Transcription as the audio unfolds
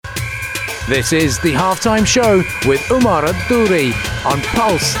This is the Halftime Show with Umar Adouri on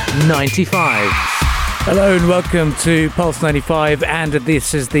Pulse 95. Hello and welcome to Pulse 95, and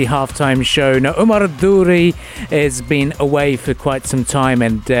this is the Halftime Show. Now, Umar Adouri has been away for quite some time,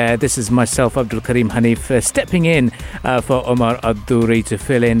 and this is myself, Abdul Karim Hanif, stepping in for Umar Adouri to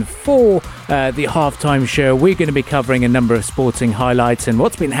fill in for the Halftime Show. We're going to be covering a number of sporting highlights and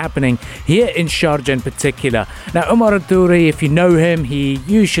what's been happening here in Sharjah in particular. Now, Umar Adouri, if you know him, he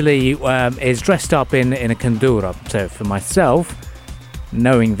usually is dressed up in a kandura. So for myself,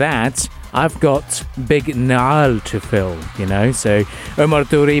 knowing that, I've got big naal to fill, So Umar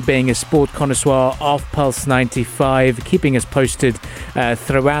Adouri, being a sport connoisseur of Pulse 95, keeping us posted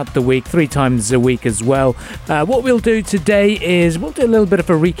throughout the week, 3 times a week as well. What we'll do today is we'll do a little bit of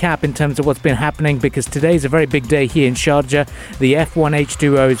a recap in terms of what's been happening, because today's a very big day here in Sharjah. The F1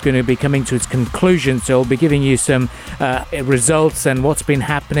 H2O is going to be coming to its conclusion, so I'll be giving you some results and what's been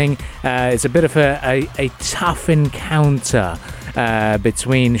happening. It's a bit of a tough encounter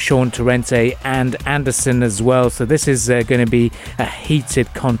between Sean Torrente and Anderson as well. So this is going to be a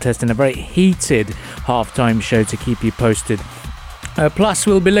heated contest and a very heated halftime show to keep you posted. Plus,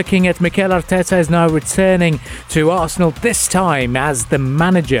 we'll be looking at Mikhail Arteta is now returning to Arsenal, this time as the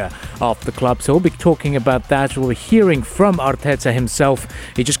manager of the club. So we'll be talking about that. We'll be hearing from Arteta himself.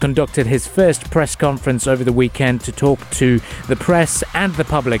 He just conducted his first press conference over the weekend to talk to the press and the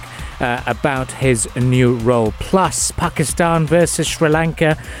public about his new role. Plus, Pakistan versus Sri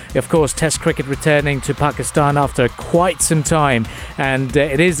Lanka. Of course, Test cricket returning to Pakistan after quite some time. And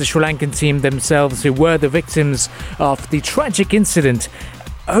it is the Sri Lankan team themselves who were the victims of the tragic incident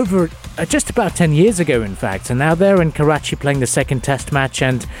over just about 10 years ago, in fact. And now they're in Karachi playing the second test match,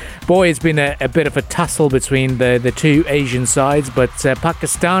 and boy, it's been a bit of a tussle between the two Asian sides, but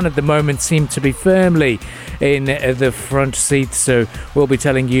Pakistan at the moment seem to be firmly in the front seat. So we'll be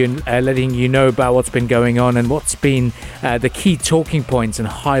telling you and letting you know about what's been going on and what's been the key talking points and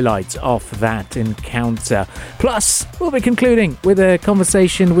highlights of that encounter. Plus, we'll be concluding with a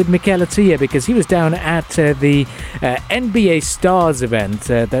conversation with Mikhail, because he was down at the NBA Stars event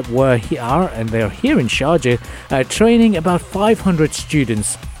that they're here in Sharjah, training about 500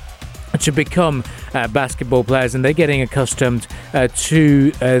 students to become basketball players, and they're getting accustomed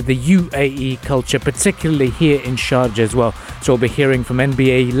to the UAE culture, particularly here in Sharjah as well. So we'll be hearing from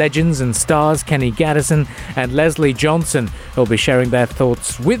NBA legends and stars Kenny Gaddison and Leslie Johnson, who'll be sharing their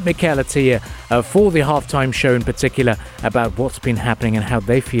thoughts with Mikhail for the halftime show in particular about what's been happening and how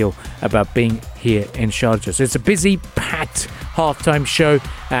they feel about being here in Sharjah. So it's a busy, packed halftime show,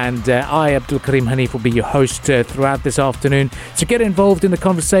 and I, Abdul Karim Hanif, will be your host throughout this afternoon. So get involved in the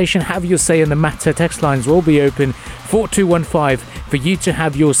conversation, have your say in the matter. Text lines will be open 4215 for you to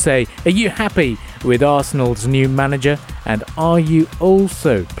have your say. Are you happy with Arsenal's new manager? And are you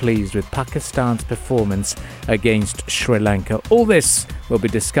also pleased with Pakistan's performance against Sri Lanka? All this will be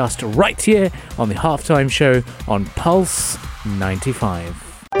discussed right here on the halftime show on Pulse 95.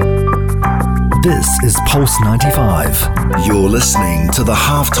 This is Pulse 95. You're listening to the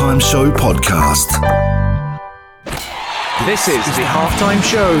Halftime Show podcast. This is the Halftime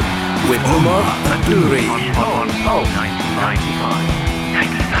Show with Umar Adouri on Pulse 95.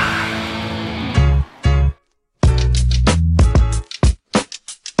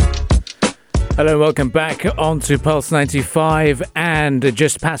 Hello, welcome back on to Pulse 95, and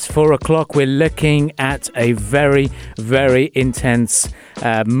just past 4 o'clock, we're looking at a very, very intense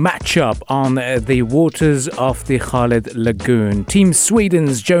matchup on the waters of the Khalid Lagoon. Team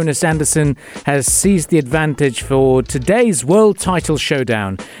Sweden's Jonas Andersson has seized the advantage for today's world title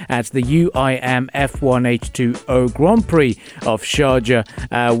showdown at the UIM F1 H2O Grand Prix of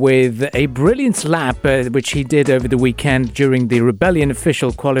Sharjah with a brilliant lap which he did over the weekend during the Rebellion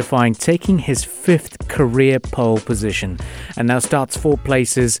official qualifying, taking his 5th career pole position, and now starts 4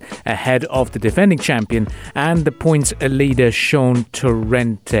 places ahead of the defending champion and the points leader Sean Torrente.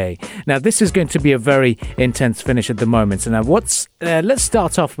 Now this is going to be a very intense finish at the moment. So now let's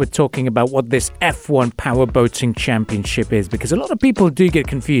start off with talking about what this F1 powerboating championship is, because a lot of people do get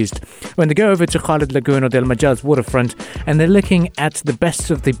confused when they go over to Khalid Lagoon or Del Majaz waterfront and they're looking at the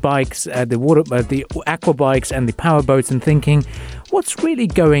best of the bikes, the aqua bikes and the powerboats, and thinking, what's really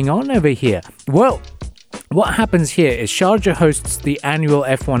going on over here? Well, what happens here is Sharjah hosts the annual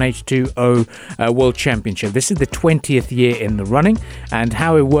F1 H2O World Championship. This is the 20th year in the running, And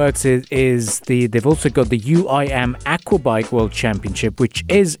how it works is they've also got the UIM Aquabike World Championship, which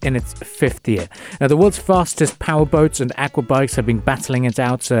is in its 5th year. Now, the world's fastest powerboats and aquabikes have been battling it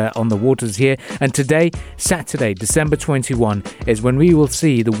out on the waters here. And today, Saturday, December 21, is when we will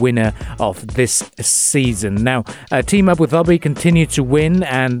see the winner of this season. Now, Team Abu Dhabi continue to win,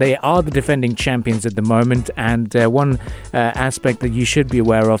 and they are the defending champions at the moment. And one aspect that you should be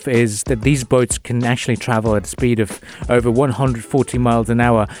aware of is that these boats can actually travel at a speed of over 140 miles an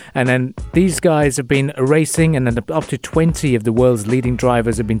hour. And then these guys have been racing, and then up to 20 of the world's leading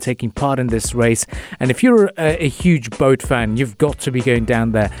drivers have been taking part in this race. And if you're a huge boat fan, you've got to be going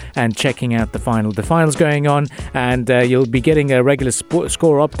down there and checking out the final. The final's going on, and you'll be getting a regular score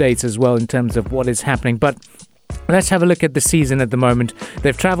updates as well in terms of what is happening. But let's have a look at the season at the moment.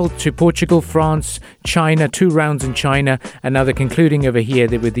 They've travelled to Portugal, France, China, 2 rounds in China, and now they're concluding over here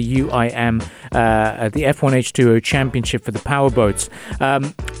with the UIM, the F1 H2O Championship for the powerboats.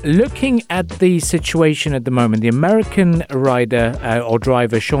 Looking at the situation at the moment, the American rider or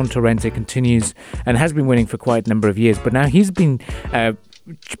driver Sean Torrente continues and has been winning for quite a number of years, but now he's been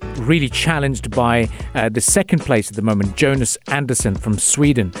really challenged by the second place at the moment, Jonas Andersson from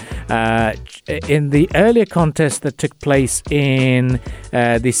Sweden. In the earlier contest that took place in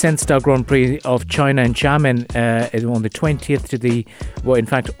the Senstar Grand Prix of China in Xiamen on the 20th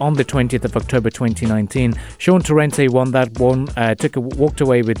on the 20th of October 2019, Sean Torrente won that one, walked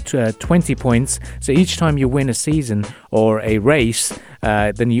away with 20 points. So each time you win a season or a race,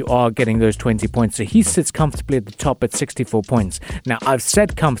 then you are getting those 20 points. So he sits comfortably at the top at 64 points. Now, I've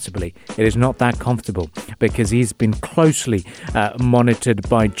said comfortably. It is not that comfortable because he's been closely monitored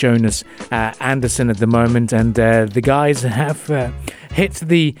by Jonas Andersson at the moment. And the guys have hit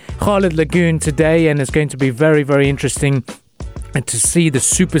the Khalid Lagoon today, and it's going to be very, very interesting and to see the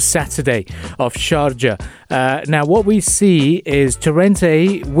Super Saturday of Sharjah. Now, what we see is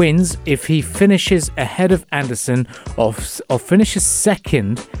Torrente wins if he finishes ahead of Andersson or finishes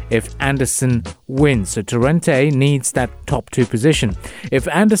second if Andersson wins. So Torrente needs that top 2 position. If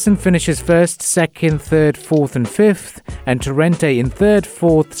Andersson finishes first, second, third, fourth and fifth, and Torrente in third,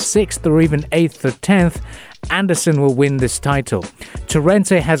 fourth, sixth or even 8th or 10th, Andersson will win this title.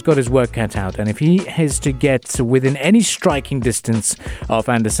 Torrente has got his work cut out, and if he is to get within any striking distance of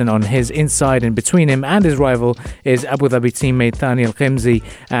Andersson on his inside, and between him and his rival is Abu Dhabi teammate Thani Al-Khimzi,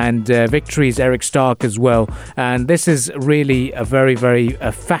 and Victory's Eric Stark as well. And this is really a very, very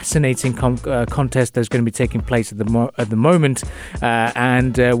fascinating contest that's going to be taking place at the moment,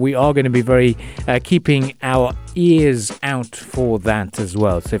 and we are going to be very keeping our ears out for that as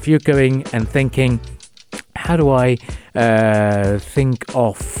well. So if you're going and thinking, how do I think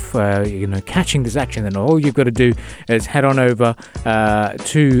of catching this action, then all you've got to do is head on over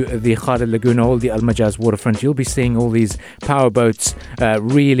to the Khalid Lagoon or the Al Majaz waterfront. You'll be seeing all these powerboats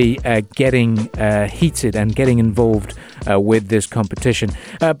really getting heated and getting involved with this competition.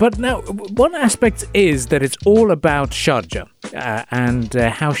 But now, one aspect is that it's all about Sharjah and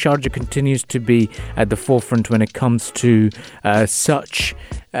how Sharjah continues to be at the forefront when it comes to such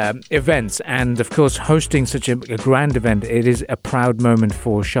events, and of course hosting such a grand event. It is a proud moment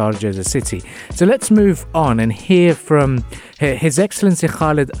for Sharjah as a city. So let's move on and hear from His Excellency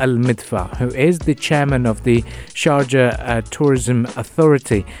Khalid Al Midfa, who is the chairman of the Sharjah Tourism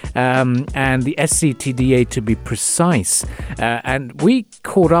Authority and the SCTDA to be precise, and we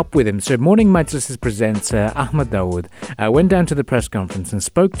caught up with him. So Morning Majlis' presenter Ahmed Dawood went down to the press conference and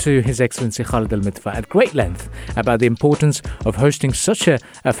spoke to His Excellency Khalid Al Midfa at great length about the importance of hosting such a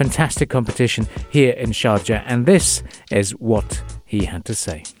fantastic competition here in Sharjah, and this is what he had to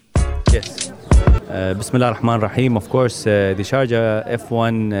say. Yes. Bismillah ar-Rahman ar-Rahim. Of course, the Sharjah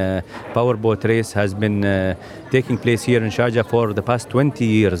F1 powerboat race has been taking place here in Sharjah for the past 20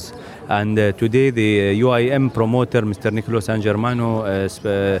 years. And today the UIM promoter, Mr. Nicolo San Germano,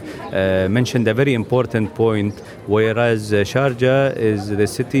 mentioned a very important point, whereas Sharjah is the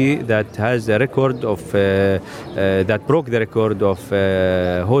city that has a record of, that broke the record of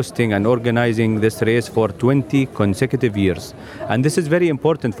hosting and organizing this race for 20 consecutive years. And this is very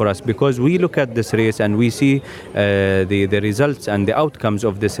important for us because we look at this race and we see the results and the outcomes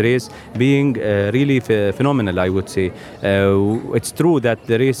of this race being really phenomenal, I would say. It's true that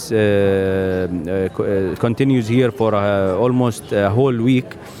the race continues here for almost a whole week,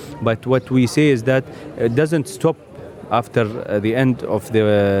 but what we say is that it doesn't stop after the end of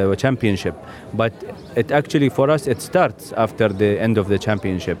the championship, but it actually, for us, it starts after the end of the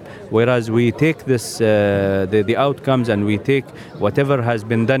championship, whereas we take this the outcomes and we take whatever has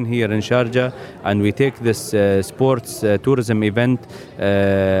been done here in Sharjah and we take this sports tourism event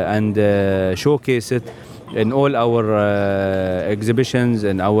and showcase it in all our exhibitions,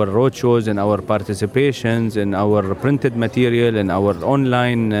 in our roadshows, in our participations, in our printed material, in our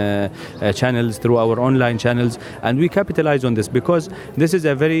online channels, through our online channels. And we capitalize on this because this is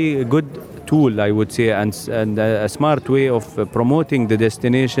a very good tool, I would say, and a smart way of promoting the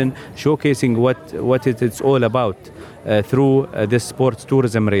destination, showcasing what it's all about through this sports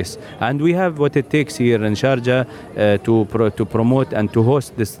tourism race. And we have what it takes here in Sharjah to promote and to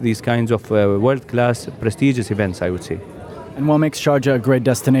host these kinds of world-class, prestigious events, I would say. And what makes Sharjah a great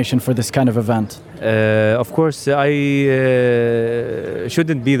destination for this kind of event? Of course, I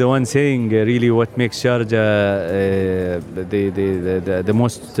shouldn't be the one saying really what makes Sharjah the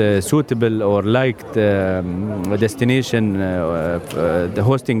most suitable or liked destination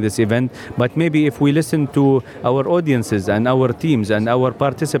hosting this event. But maybe if we listen to our audiences and our teams and our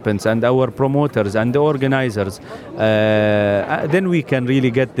participants and our promoters and the organizers, then we can really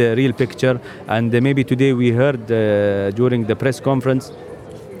get the real picture. And maybe today we heard during the press conference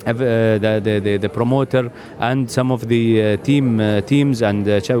the promoter and some of the teams and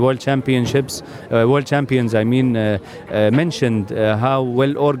world champions mentioned how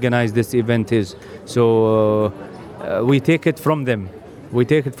well organized this event is. So we take it from them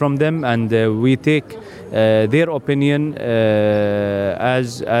and we take their opinion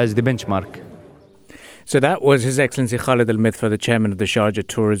as the benchmark. So that was His Excellency Khalid Al-Mithfa, the chairman of the Sharjah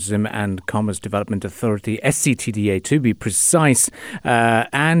Tourism and Commerce Development Authority, SCTDA to be precise.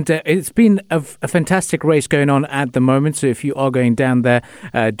 And it's been a fantastic race going on at the moment. So if you are going down there,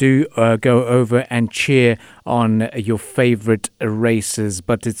 do go over and cheer on your favourite races.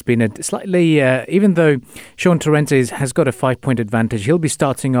 But it's been a slightly, even though Sean Torrente has got a 5-point advantage, he'll be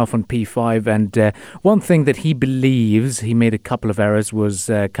starting off on P5. And one thing that he believes, he made a couple of errors, was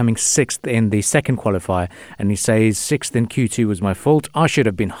coming 6th in the second qualifier. And he says 6th in Q2 was my fault. I should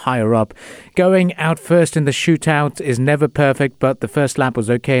have been higher up. Going out first in the shootout is never perfect, but the first lap was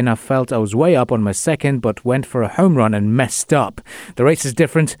okay, and I felt I was way up on my second, but went for a home run and messed up. The race is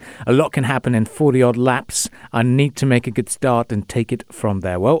different. A lot can happen in 40-odd laps. I need to make a good start and take it from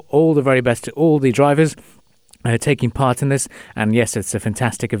there. Well, all the very best to all the drivers taking part in this, and yes, it's a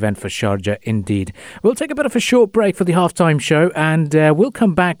fantastic event for Sharjah indeed. We'll take a bit of a short break for the halftime show, and we'll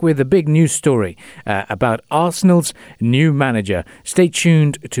come back with a big news story about Arsenal's new manager. Stay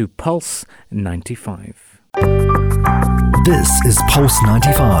tuned to Pulse 95. This is Pulse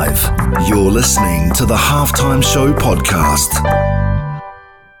 95. You're listening to the Halftime Show podcast.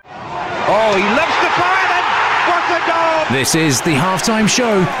 Oh, he loves the fire, then what a goal! This is the halftime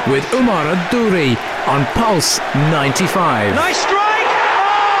show with Umar Ad-Douri on Pulse 95. Nice strike!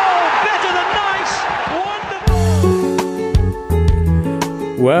 Oh, better than nice!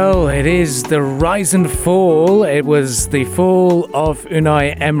 Wonderful! Well, it is the rise and fall. It was the fall of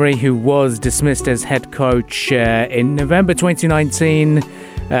Unai Emery, who was dismissed as head coach in November 2019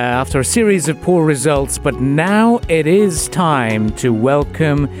 after a series of poor results. But now it is time to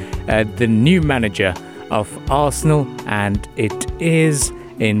welcome the new manager of Arsenal, and it is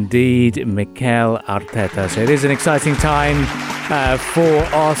indeed Mikhail Arteta. So it is an exciting time for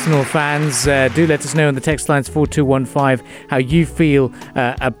Arsenal fans. Do let us know on the text lines 4215 how you feel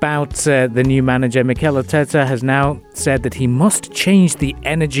about the new manager. Mikhail Arteta has now said that he must change the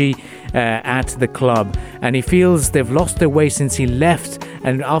energy at the club, and he feels they've lost their way since he left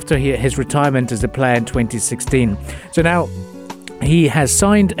and after his retirement as a player in 2016. So now he has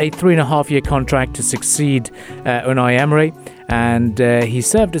signed a 3.5-year contract to succeed Unai Emery, and he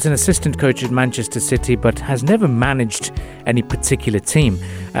served as an assistant coach at Manchester City but has never managed any particular team.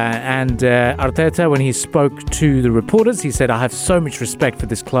 And Arteta, when he spoke to the reporters, he said, "I have so much respect for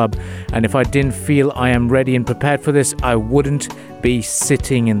this club, and if I didn't feel I am ready and prepared for this, I wouldn't be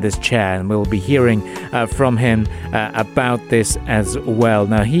sitting in this chair." And we'll be hearing from him about this as well.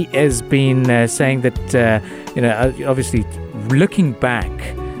 Now, he has been saying that, obviously looking back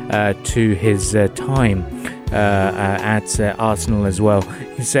to his time at Arsenal as well.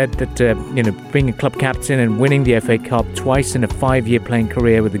 He said that being a club captain and winning the FA Cup twice in a 5-year playing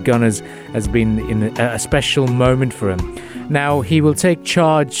career with the Gunners has been a special moment for him. Now he will take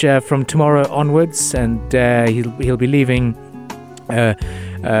charge from tomorrow onwards, and he'll be leaving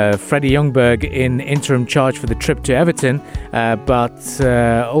Freddie Ljungberg in interim charge for the trip to Everton, but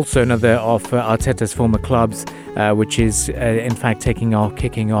also another of Arteta's former clubs, which is in fact has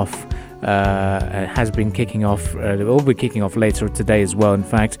been kicking off, will be kicking off later today as well. In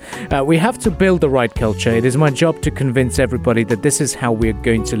fact, we have to build the right culture. It is my job to convince everybody that this is how we're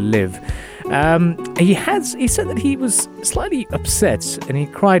going to live. He said that he was slightly upset and he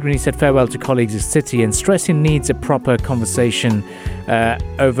cried when he said farewell to colleagues at City, and stressed he needs a proper conversation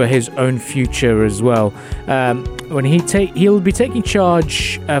over his own future as well. When he'll be taking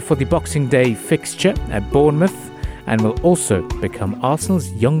charge for the Boxing Day fixture at Bournemouth, and will also become Arsenal's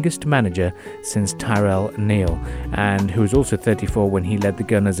youngest manager since Tyrell Neal, and who was also 34 when he led the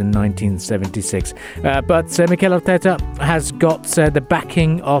Gunners in 1976. But Mikhail Arteta has got the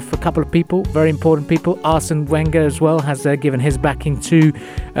backing of a couple of people, very important people. Arsene Wenger as well has given his backing to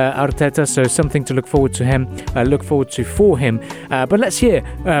Arteta, so something to look forward to for him. But let's hear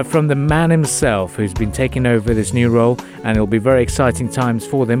from the man himself, who's been taking over this new role, and it'll be very exciting times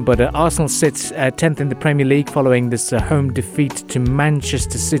for them. But Arsenal sits 10th in the Premier League following this home defeat to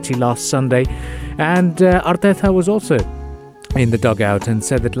Manchester City last Sunday, and Arteta was also in the dugout and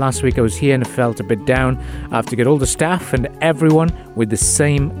said that last week I was here and felt a bit down. I have to get all the staff and everyone with the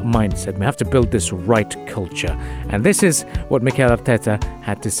same mindset. We have to build this right culture, and this is what Mikhail Arteta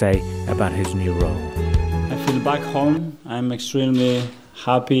had to say about his new role. I feel back home. I'm extremely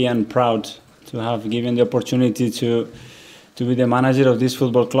happy and proud to have given the opportunity to be the manager of this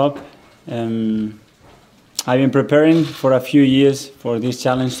football club. I've been preparing for a few years for this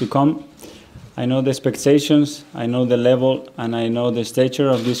challenge to come. I know the expectations, I know the level, and I know the stature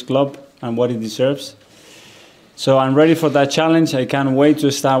of this club and what it deserves. So I'm ready for that challenge. I can't wait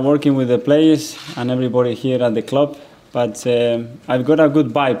to start working with the players and everybody here at the club. But I've got a good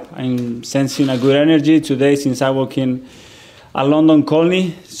vibe. I'm sensing a good energy today since I walk in a London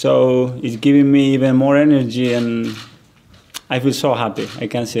colony. So it's giving me even more energy, and I feel so happy. I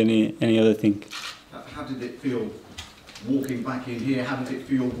can't say any other thing. How did it feel walking back in here? How did it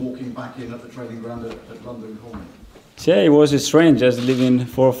feel walking back in at the training ground at London Colony? Yeah, it was strange, just living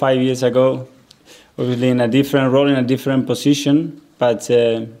 4 or 5 years ago, obviously in a different role, in a different position. But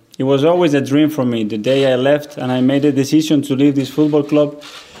it was always a dream for me. The day I left and I made a decision to leave this football club,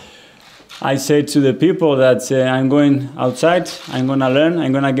 I said to the people that I'm going outside, I'm going to learn,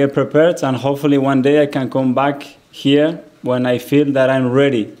 I'm going to get prepared, and hopefully one day I can come back here when I feel that I'm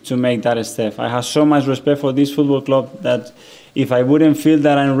ready to make that step. I have so much respect for this football club that if I wouldn't feel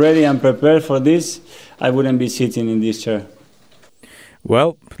that I'm ready and prepared for this, I wouldn't be sitting in this chair.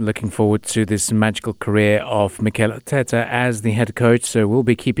 Well, looking forward to this magical career of Mikhail Arteta as the head coach, so we'll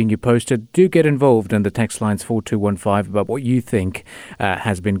be keeping you posted. Do get involved in the text lines 4215 about what you think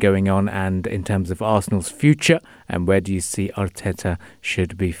has been going on and in terms of Arsenal's future, and where do you see Arteta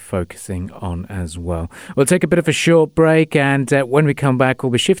should be focusing on as well. We'll take a bit of a short break, and when we come back,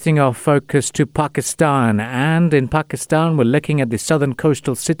 we'll be shifting our focus to Pakistan. And in Pakistan, we're looking at the southern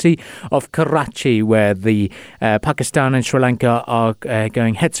coastal city of Karachi, where the Pakistan and Sri Lanka are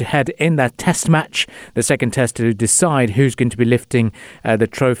going head-to-head in that test match, the second test to decide who's going to be lifting the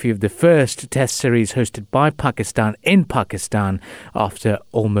trophy of the first test series hosted by Pakistan in Pakistan after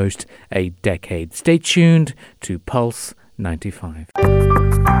almost a decade. Stay tuned to Pulse 95.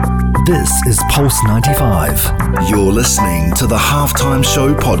 This is Pulse 95. You're listening to the Halftime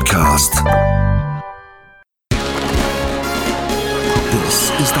Show podcast.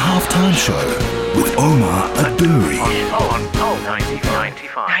 This is the Halftime Show with Omar Adouri. On Pulse 95.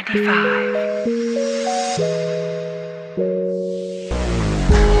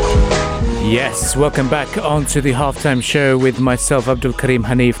 Yes, welcome back on to the Halftime Show with myself, Abdul Karim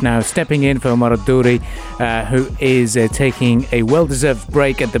Hanif, now stepping in for Omar Adouri, who is taking a well-deserved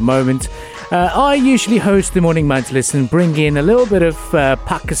break at the moment. I usually host the Morning Majlis and bring in a little bit of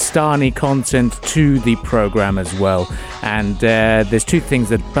Pakistani content to the program as well. And there's two things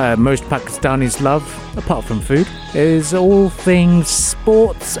that most Pakistanis love, apart from food, is all things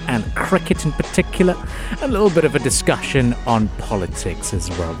sports and cricket in particular. A little bit of a discussion on politics as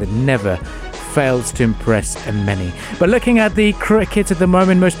well. That never fails to impress many. But looking at the cricket at the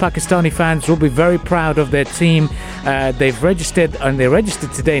moment, most Pakistani fans will be very proud of their team. They registered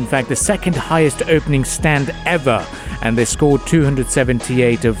today, in fact, the second highest opening stand ever, and they scored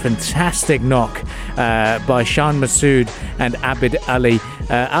 278, a fantastic knock by Shan Masood and Abid Ali.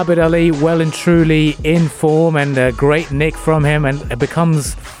 Abid Ali well and truly in form, and a great nick from him, and it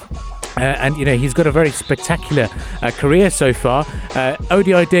becomes and you know, he's got a very spectacular career so far.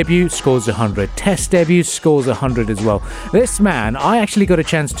 ODI debut, scores 100. Test debut, scores 100 as well. This man, I actually got a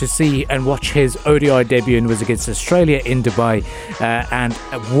chance to see and watch his ODI debut, and was against Australia in Dubai. And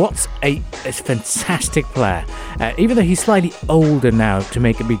what a fantastic player. Even though he's slightly older now to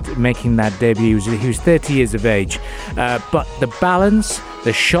making that debut, he was 30 years of age. But the balance,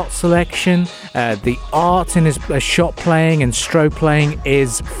 the shot selection, the art in his shot playing and stroke playing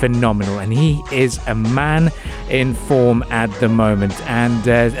is phenomenal, and he is a man in form at the moment. And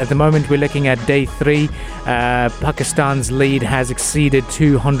at the moment, we're looking at day 3. Pakistan's lead has exceeded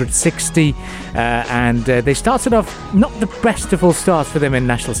 260, and they started off not the best of all starts for them in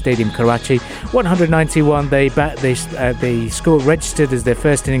National Stadium, Karachi. 191 they scored, registered as their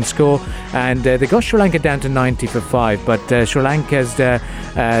first inning score, and they got Sri Lanka down to 90 for 5. But Sri Lanka's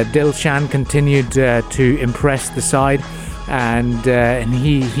Dilshan continued to impress the side, and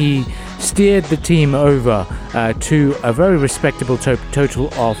he steered the team over to a very respectable total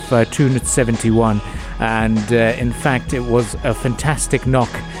of 271. And in fact, it was a fantastic knock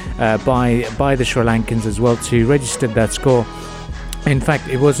by the Sri Lankans as well to register that score. In fact,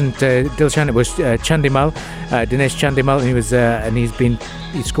 it wasn't Dilshan, it was Chandimal, Dinesh Chandimal, and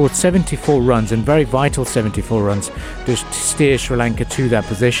he scored 74 runs, and very vital 74 runs to steer Sri Lanka to that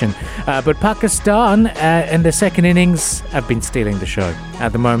position. But Pakistan in the second innings have been stealing the show.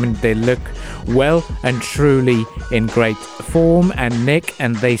 At the moment, they look well and truly in great form and nick,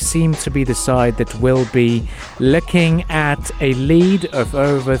 and they seem to be the side that will be looking at a lead of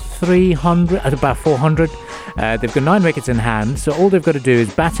over 300, at about 400. They've got 9 wickets in hand, so all they've got to do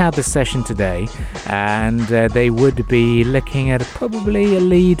is bat out the session today, and they would be looking at probably a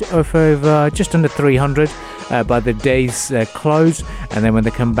lead of over just under 300 by the day's close. And then when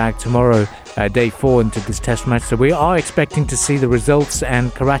they come back tomorrow, day 4 into this test match, so we are expecting to see the results.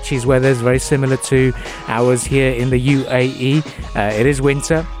 And Karachi's weather is very similar to ours here in the UAE. It is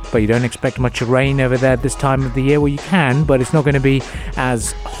winter, but you don't expect much rain over there this time of the year. Well, you can, but it's not going to be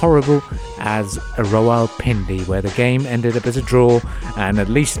as horrible as Rawalpindi, where the game ended up as a draw, and at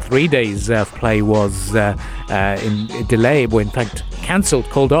least 3 days of play was in delay, well, in fact cancelled,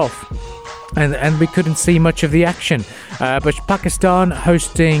 called off. And we couldn't see much of the action. But Pakistan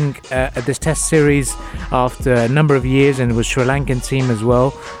hosting this test series after a number of years, and it was Sri Lankan team as well,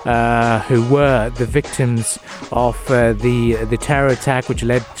 who were the victims of the terror attack, which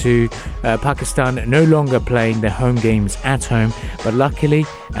led to Pakistan no longer playing their home games at home. But luckily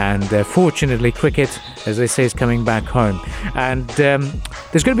and fortunately, cricket, as they say, is coming back home. And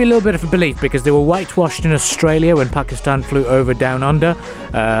there's going to be a little bit of a belief, because they were whitewashed in Australia when Pakistan flew over down under,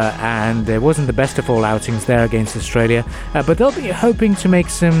 and it wasn't the best of all outings there against Australia, but they'll be hoping to make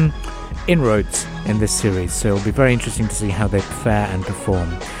some inroads in this series, so it'll be very interesting to see how they fare and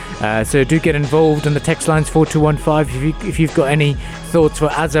perform. So do get involved on the text lines 4215 if you've got any thoughts for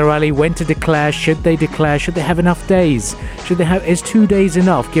Azhar Ali, when to declare, should they declare, should they have enough days, is 2 days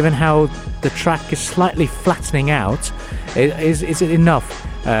enough given how the track is slightly flattening out? Is it enough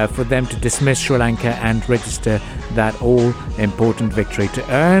for them to dismiss Sri Lanka and register that all-important victory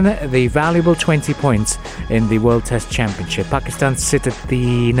to earn the valuable 20 points in the World Test Championship? Pakistan sit at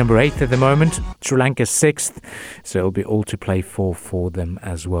the number 8th at the moment, Sri Lanka 6th, so it'll be all to play for them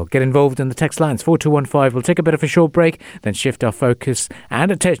as well. Get involved in the text lines 4215. We'll take a bit of a short break, then shift our focus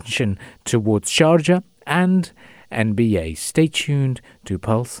and attention towards Sharjah and NBA. Stay tuned to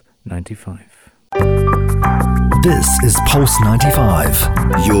Pulse 95. This is Pulse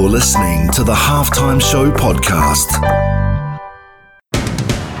 95. You're listening to the Halftime Show podcast.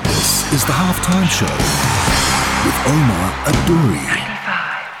 This is the Halftime Show with Omar Abduri.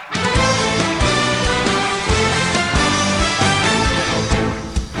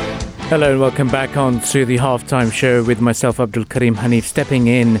 Hello and welcome back on to the Halftime Show with myself, Abdul Karim Hanif, stepping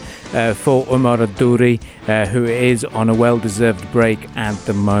in for Omar Abduri, who is on a well-deserved break at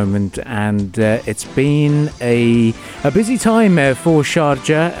the moment. And it's been a busy time for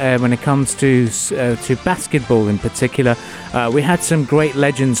Sharjah when it comes to basketball in particular. We had some great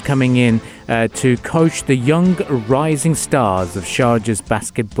legends coming in to coach the young rising stars of Sharjah's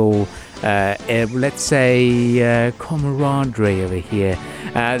basketball, let's say, camaraderie over here.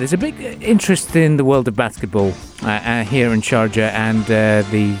 There's a big interest in the world of basketball here in Sharjah, and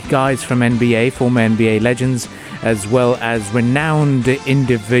the guys from NBA, former NBA legends, as well as renowned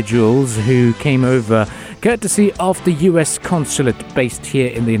individuals who came over courtesy of the US consulate based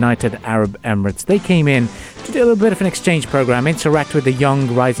here in the United Arab Emirates. They came in to do a little bit of an exchange program, interact with the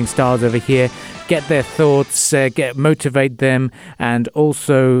young rising stars over here, get their thoughts, motivate them, and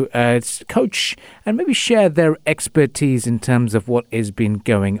also coach and maybe share their expertise in terms of what has been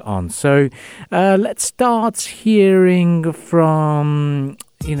going on. So let's start hearing from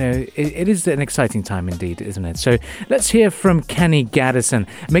it is an exciting time indeed, isn't it? So let's hear from Kenny Gaddison.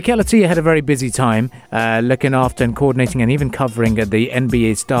 Mikhail had a very busy time looking after and coordinating and even covering the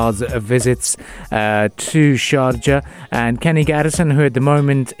NBA Stars visits to Sharjah. And Kenny Gaddison, who at the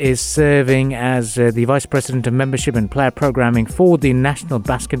moment is serving as the Vice President of Membership and Player Programming for the National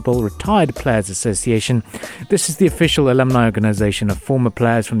Basketball Retired Players Association. This is the official alumni organization of former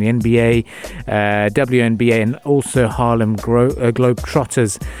players from the NBA, WNBA, and also Harlem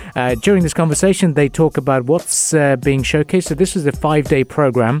Globetrotters. During this conversation, they talk about what's being showcased. So this is a 5-day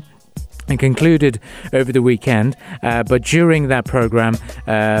program and concluded over the weekend. But during that program,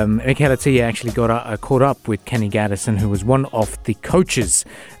 Mikhail actually got caught up with Kenny Gaddison, who was one of the coaches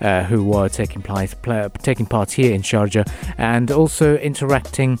who were taking part here in Sharjah, and also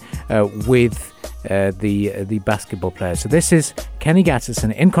interacting with the basketball players. So this is Kenny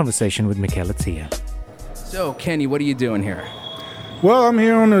Gaddison in conversation with Mikhail. So, Kenny, what are you doing here? Well, I'm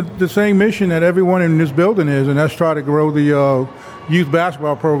here on the same mission that everyone in this building is, and that's try to grow the youth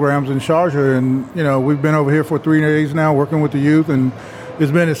basketball programs in Sharjah. And, we've been over here for 3 days now working with the youth, and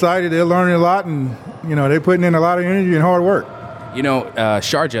it's been exciting. They're learning a lot, and, they're putting in a lot of energy and hard work.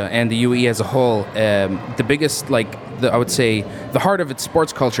 Sharjah and the UAE as a whole, the biggest, I would say, the heart of its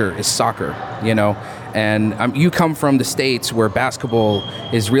sports culture is soccer, And you come from the States where basketball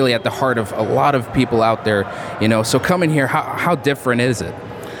is really at the heart of a lot of people out there, So coming here, how different is it?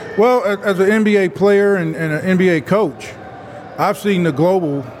 Well, as an NBA player and an NBA coach, I've seen the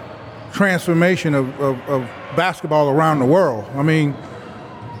global transformation of basketball around the world. I mean,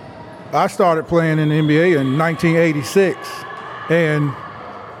 I started playing in the NBA in 1986, and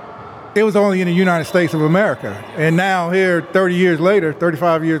it was only in the United States of America. And now here,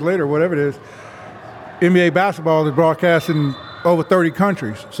 35 years later, whatever it is, NBA basketball is broadcast in over 30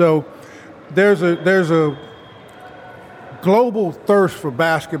 countries. So there's a global thirst for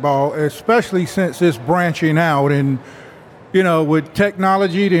basketball, especially since it's branching out. And, with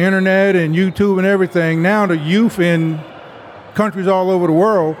technology, the internet, and YouTube and everything, now the youth in countries all over the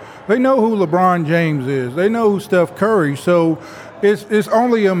world, they know who LeBron James is. They know who Steph Curry. So it's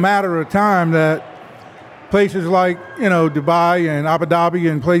only a matter of time that places like, Dubai and Abu Dhabi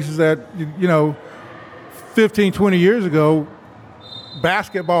and places that, 15, 20 years ago,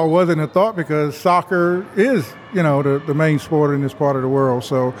 basketball wasn't a thought because soccer is, the main sport in this part of the world.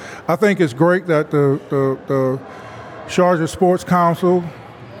 So I think it's great that the Sharjah Sports Council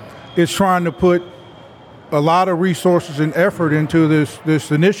is trying to put a lot of resources and effort into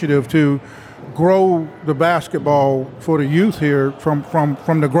this initiative to grow the basketball for the youth here from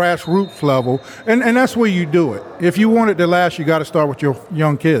the grassroots level. And that's where you do it. If you want it to last, you got to start with your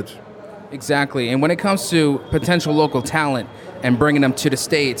young kids. Exactly. And when it comes to potential local talent and bringing them to the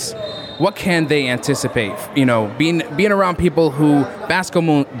States, what can they anticipate? Being around people who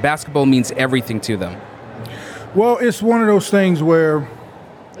basketball means everything to them. Well, it's one of those things where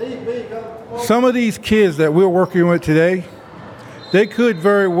some of these kids that we're working with today, they could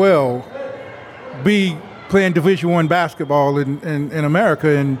very well be playing Division I basketball in America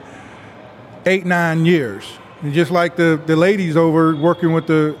in 8-9 years. And just like the ladies over working with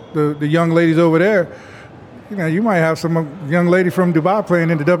the young ladies over there, you might have some young lady from Dubai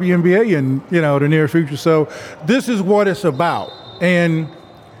playing in the WNBA in the near future. So this is what it's about, and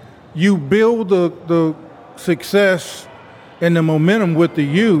you build the success and the momentum with the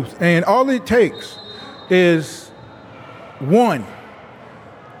youth, and all it takes is one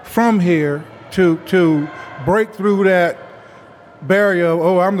from here to break through that barrier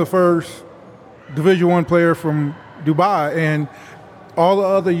of, I'm the first Division I player from Dubai, and all the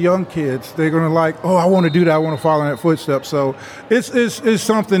other young kids, they're going to I want to do that, I want to follow in that footstep. So it's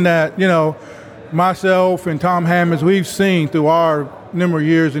something that, myself and Tom Hammonds, we've seen through our number of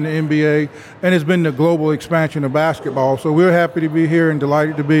years in the NBA, and it's been the global expansion of basketball. So we're happy to be here and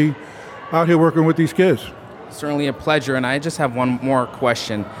delighted to be out here working with these kids. Certainly a pleasure, and I just have one more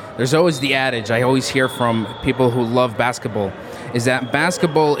question. There's always the adage I always hear from people who love basketball, is that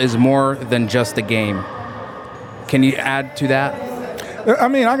basketball is more than just a game. Can you add to that? I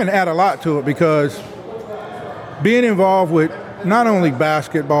mean, I can add a lot to it, because being involved with not only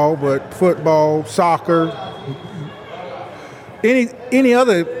basketball, but football, soccer, any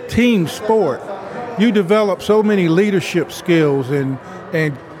other team sport, you develop so many leadership skills and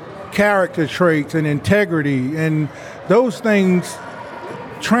character traits and integrity, and those things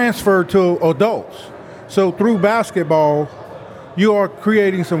transfer to adults. So through basketball, you are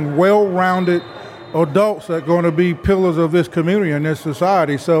creating some well-rounded adults that are going to be pillars of this community and this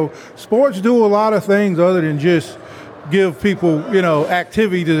society. So sports do a lot of things other than just give people,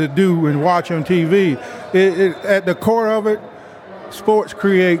 activity to do and watch on TV. At the core of it, sports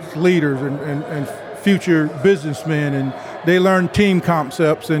creates leaders and future businessmen, and they learn team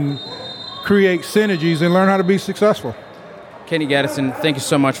concepts and create synergies and learn how to be successful. Kenny Gaddison, thank you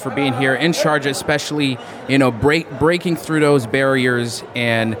so much for being here in Sharjah, especially, breaking through those barriers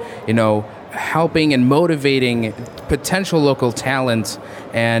and, helping and motivating potential local talent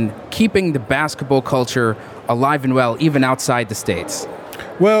and keeping the basketball culture alive and well, even outside the States.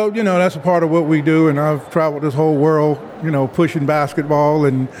 Well, that's a part of what we do, and I've traveled this whole world, pushing basketball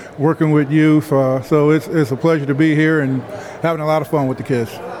and working with youth. So it's a pleasure to be here and having a lot of fun with the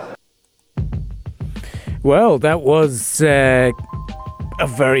kids. Well, that was a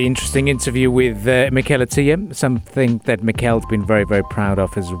very interesting interview with Mikhail, something that Mikhail's been very, very proud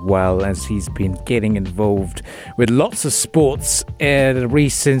of, as well as he's been getting involved with lots of sports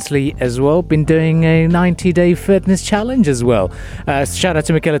recently as well. Been doing a 90-day fitness challenge as well. Shout out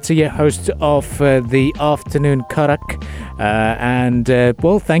to Mikhail, host of the Afternoon Karak.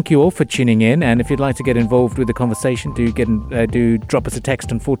 Well, thank you all for tuning in. And if you'd like to get involved with the conversation, do drop us a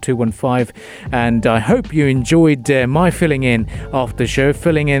text on 4215. And I hope you enjoyed my filling in after the show,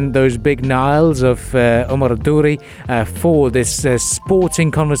 filling in those big Niles of Omar Duri for this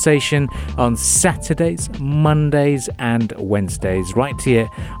sporting conversation on Saturdays, Mondays and Wednesdays, right here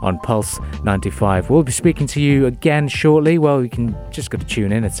on Pulse 95. We'll be speaking to you again shortly. Well, you can just got to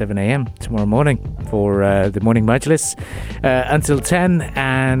tune in at 7 a.m. tomorrow morning for the morning majlis until 10,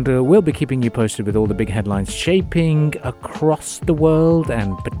 and we'll be keeping you posted with all the big headlines shaping across the world,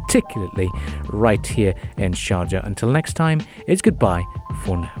 and particularly right here in Sharjah. Until next time, it's goodbye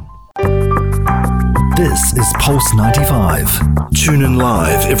for now. This is Pulse 95. Tune in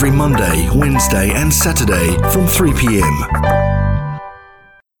live every Monday, Wednesday and Saturday from 3 p.m.